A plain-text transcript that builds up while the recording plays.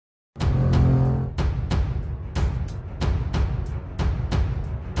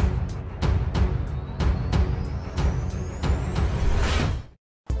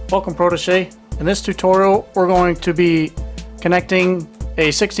Welcome Protege. In this tutorial we're going to be connecting a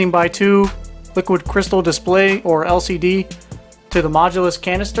 16x2 liquid crystal display or LCD to the Modulus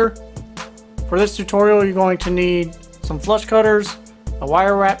Canister. For this tutorial you're going to need some flush cutters, a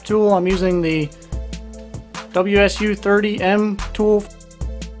wire wrap tool. I'm using the WSU30M tool.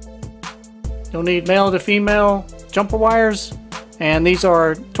 You'll need male to female jumper wires, and these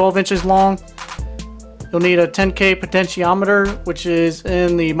are 12 inches long. You'll need a 10K potentiometer, which is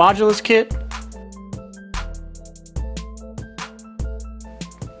in the Modulus Kit.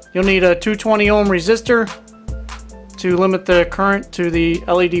 You'll need a 220 ohm resistor to limit the current to the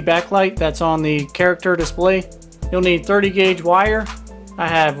LED backlight that's on the character display. You'll need 30 gauge wire. I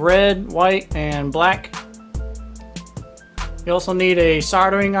have red, white, and black. You also need a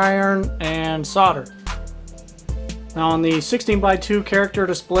soldering iron and solder. Now on the 16x2 character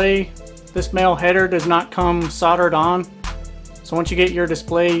display, this male header does not come soldered on. So once you get your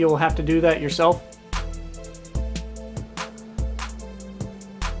display, you'll have to do that yourself.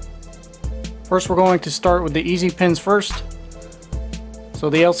 First we're going to start with the easy pins first. So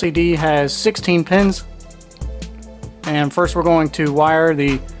the LCD has 16 pins. And first we're going to wire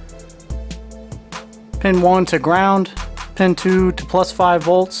the pin 1 to ground, pin 2 to +5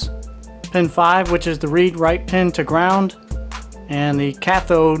 volts, pin 5, which is the read-write pin, to ground, and the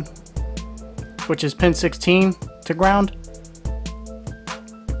cathode, which is pin 16, to ground.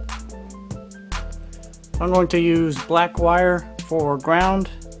 I'm going to use black wire for ground.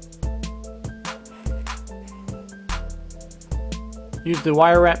 Use the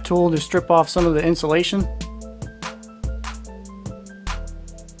wire wrap tool to strip off some of the insulation.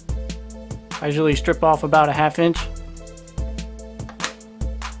 I usually strip off about a ½ inch.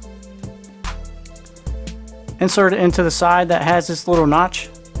 Insert it into the side that has this little notch.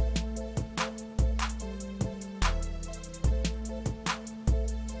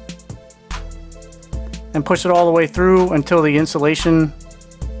 And push it all the way through until the insulation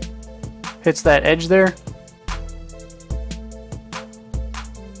hits that edge there.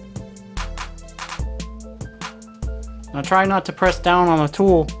 Now try not to press down on the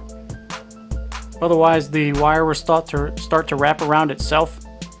tool, otherwise the wire will start to wrap around itself.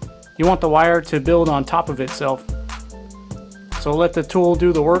 You want the wire to build on top of itself. So let the tool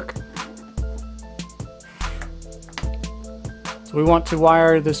do the work. So we want to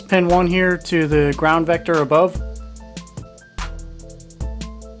wire this pin 1 here to the ground vector above.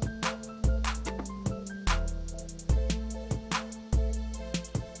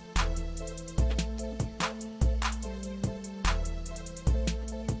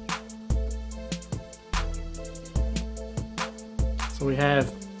 So we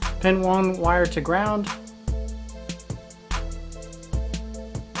have pin 1 wired to ground.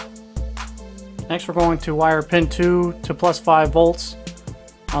 Next we're going to wire pin 2 to +5 volts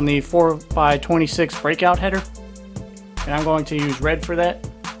on the 4x26 breakout header. And I'm going to use red for that.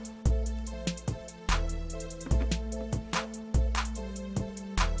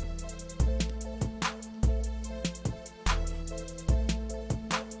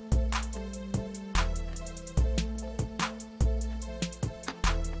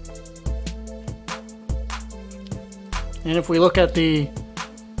 And if we look at the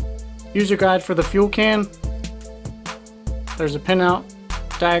user guide for the FuelCan, there's a pinout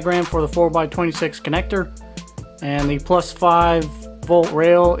diagram for the 4x26 connector, and the +5 volt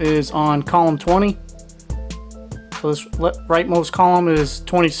rail is on column 20. So this rightmost column is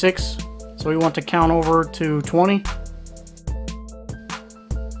 26, so we want to count over to 20.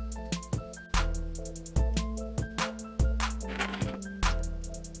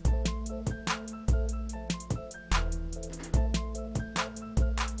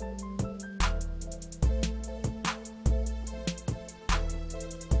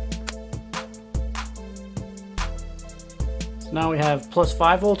 Now we have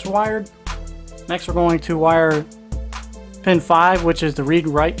 +5 volts wired. Next we're going to wire pin 5, which is the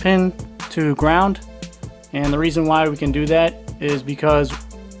read-write pin, to ground. And the reason why we can do that is because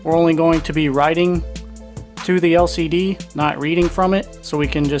we're only going to be writing to the LCD, not reading from it, so we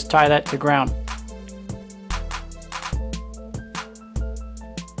can just tie that to ground.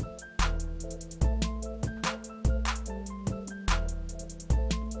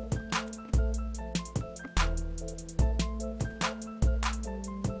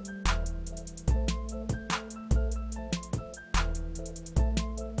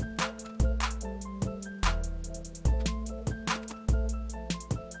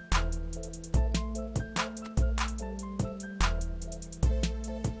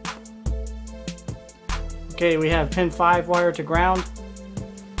 Okay, we have pin 5 wired to ground.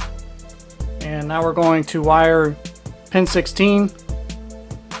 And now we're going to wire pin 16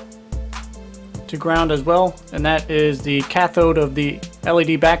 to ground as well, and that is the cathode of the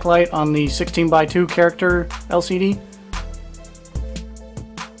LED backlight on the 16x2 character LCD.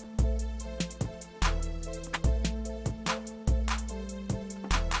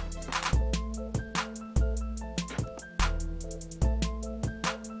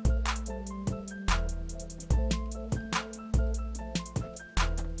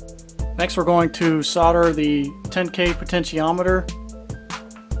 Next we're going to solder the 10K potentiometer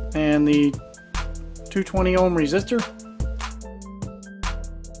and the 220 ohm resistor.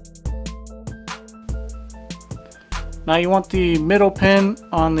 Now you want the middle pin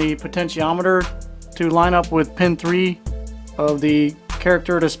on the potentiometer to line up with pin 3 of the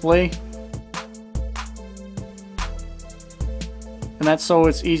character display. And that's so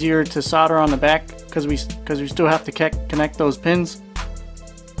it's easier to solder on the back because we still have to connect those pins.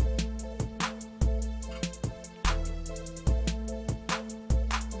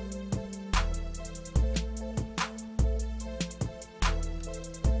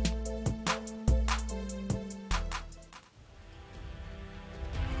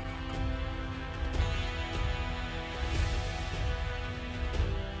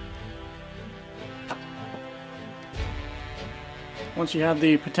 Once you have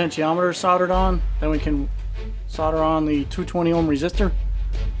the potentiometer soldered on, then we can solder on the 220 ohm resistor.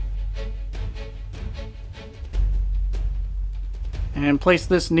 And place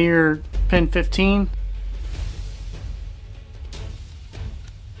this near pin 15.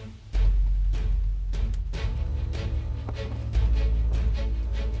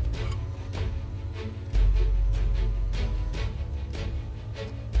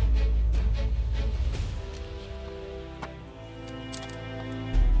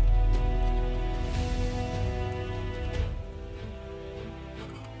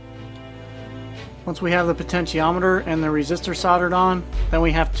 Once we have the potentiometer and the resistor soldered on, then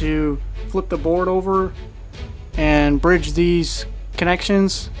we have to flip the board over and bridge these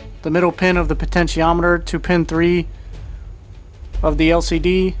connections, the middle pin of the potentiometer to pin 3 of the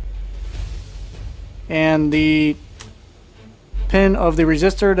LCD and the pin of the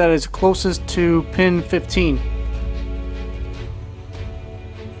resistor that is closest to pin 15.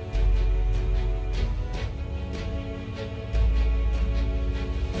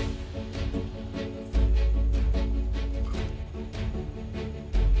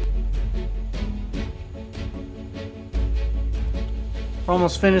 We're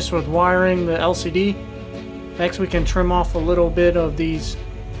almost finished with wiring the LCD. Next we can trim off a little bit of these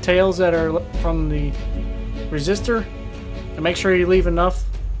tails that are from the resistor, and make sure you leave enough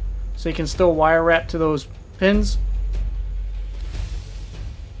so you can still wire wrap to those pins.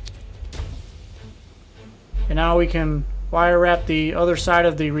 And now we can wire wrap the other side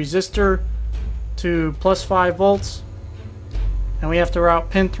of the resistor to plus 5 volts, and we have to route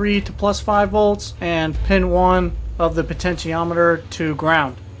pin 3 to plus 5 volts and pin 1 of the potentiometer to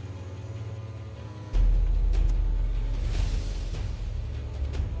ground.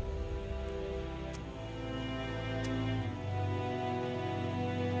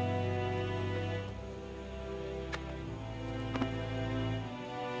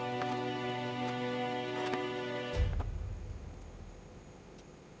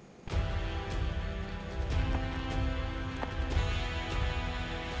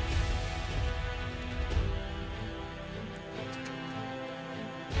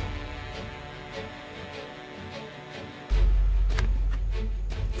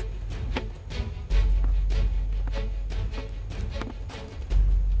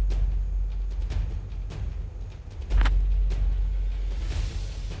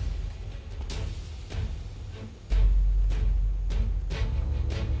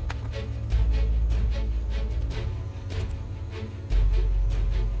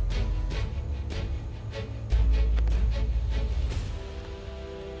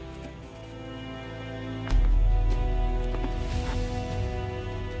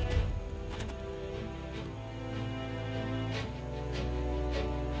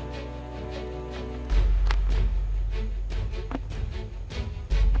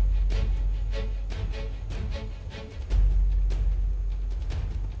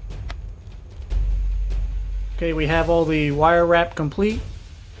 Okay, we have all the wire wrap complete.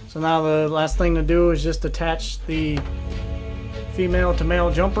 So now the last thing to do is just attach the female to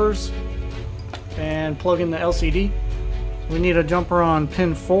male jumpers and plug in the LCD. We need a jumper on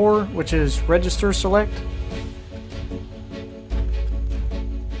pin 4, which is register select.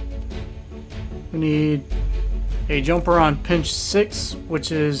 We need a jumper on pin 6,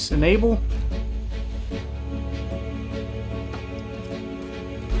 which is enable.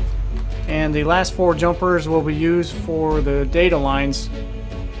 And the last 4 jumpers will be used for the data lines,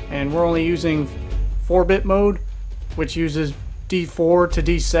 and we're only using 4-bit mode, which uses D4 to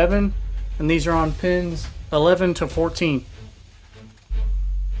D7, and these are on pins 11 to 14.